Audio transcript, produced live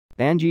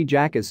Angie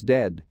Jakusz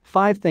Dead,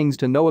 5 things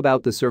to know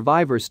about the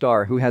Survivor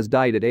star who has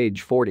died at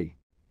age 40.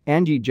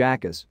 Angie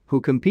Jakusz, who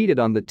competed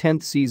on the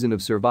 10th season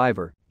of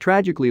Survivor,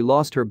 tragically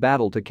lost her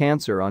battle to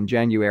cancer on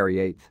January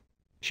 8.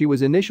 She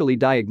was initially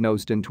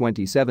diagnosed in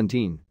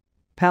 2017.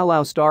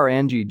 Palau star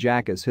Angie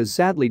Jakusz has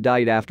sadly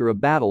died after a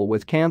battle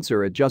with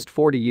cancer at just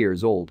 40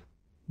 years old.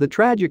 The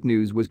tragic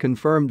news was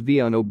confirmed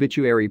via an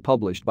obituary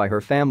published by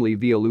her family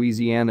via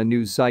Louisiana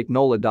news site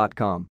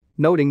NOLA.com,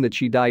 noting that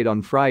she died on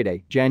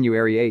Friday,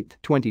 January 8,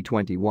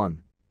 2021.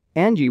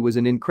 Angie was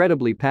an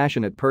incredibly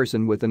passionate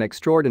person with an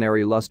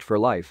extraordinary lust for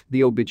life,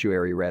 the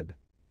obituary read.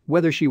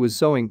 Whether she was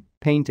sewing,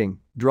 painting,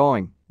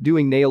 drawing,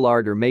 doing nail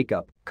art or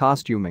makeup,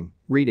 costuming,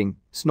 reading,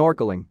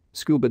 snorkeling,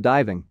 scuba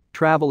diving,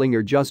 traveling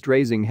or just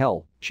raising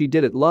hell, she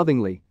did it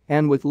lovingly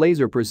and with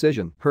laser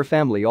precision, her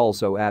family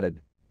also added.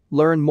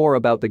 Learn more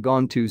about the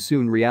gone too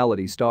soon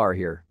reality star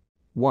here.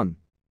 1.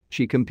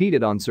 She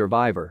competed on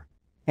Survivor.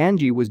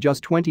 Angie was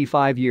just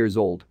 25 years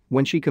old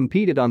when she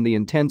competed on the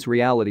intense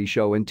reality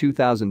show in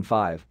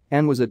 2005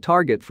 and was a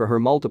target for her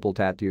multiple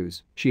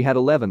tattoos. She had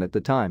 11 at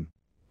the time.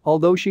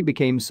 Although she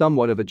became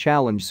somewhat of a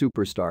challenge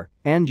superstar,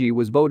 Angie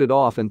was voted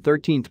off in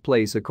 13th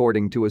place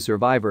according to a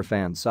Survivor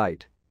fan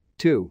site.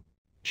 2.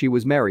 She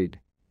was married.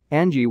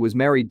 Angie was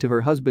married to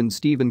her husband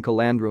Stephen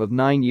Calandra of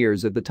 9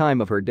 years at the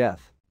time of her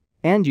death.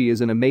 Angie is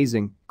an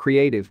amazing,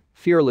 creative,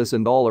 fearless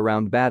and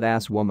all-around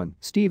badass woman,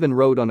 Stephen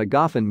wrote on a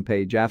GoFundMe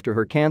page after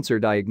her cancer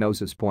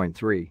diagnosis.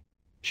 3.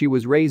 She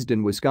was raised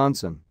in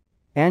Wisconsin.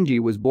 Angie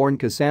was born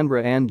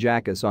Cassandra Ann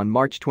Jakusz on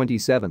March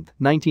 27,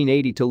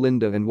 1980 to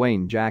Linda and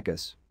Wayne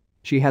Jakusz.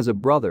 She has a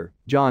brother,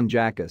 John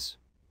Jakusz.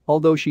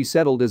 Although she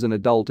settled as an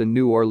adult in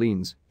New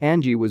Orleans,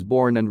 Angie was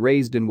born and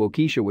raised in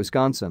Waukesha,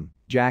 Wisconsin,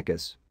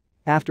 Jakusz.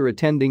 After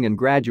attending and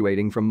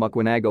graduating from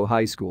Mukwanago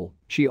High School,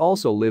 she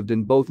also lived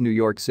in both New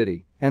York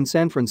City and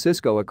San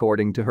Francisco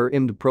according to her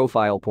IMDb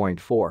profile.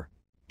 4.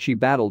 She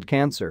battled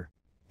cancer.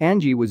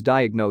 Angie was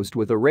diagnosed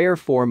with a rare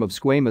form of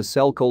squamous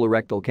cell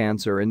colorectal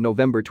cancer in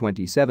November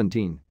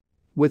 2017.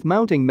 With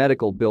mounting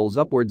medical bills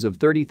upwards of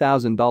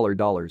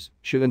 $30,000,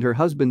 she and her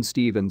husband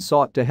Stephen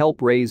sought to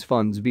help raise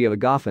funds via a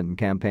GoFundMe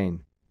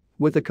campaign.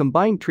 With a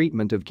combined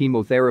treatment of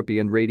chemotherapy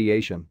and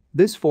radiation,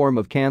 this form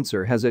of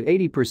cancer has an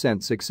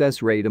 80%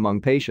 success rate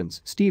among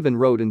patients, Stephen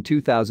wrote in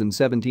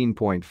 2017.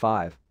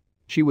 5.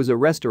 She was a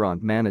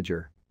restaurant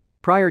manager.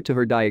 Prior to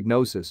her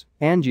diagnosis,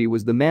 Angie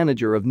was the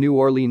manager of New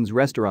Orleans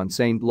restaurant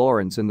St.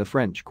 Lawrence in the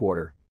French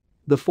Quarter.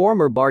 The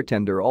former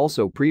bartender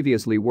also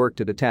previously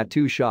worked at a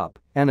tattoo shop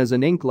and as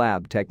an ink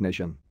lab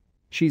technician.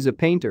 She's a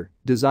painter,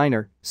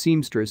 designer,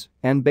 seamstress,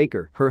 and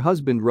baker, her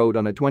husband wrote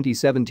on a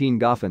 2017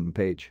 GoFundMe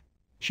page.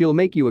 She'll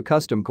make you a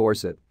custom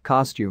corset,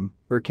 costume,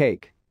 or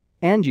cake.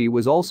 Angie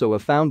was also a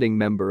founding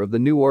member of the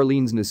New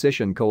Orleans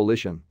Musician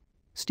Coalition.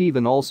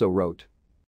 Stephen also wrote.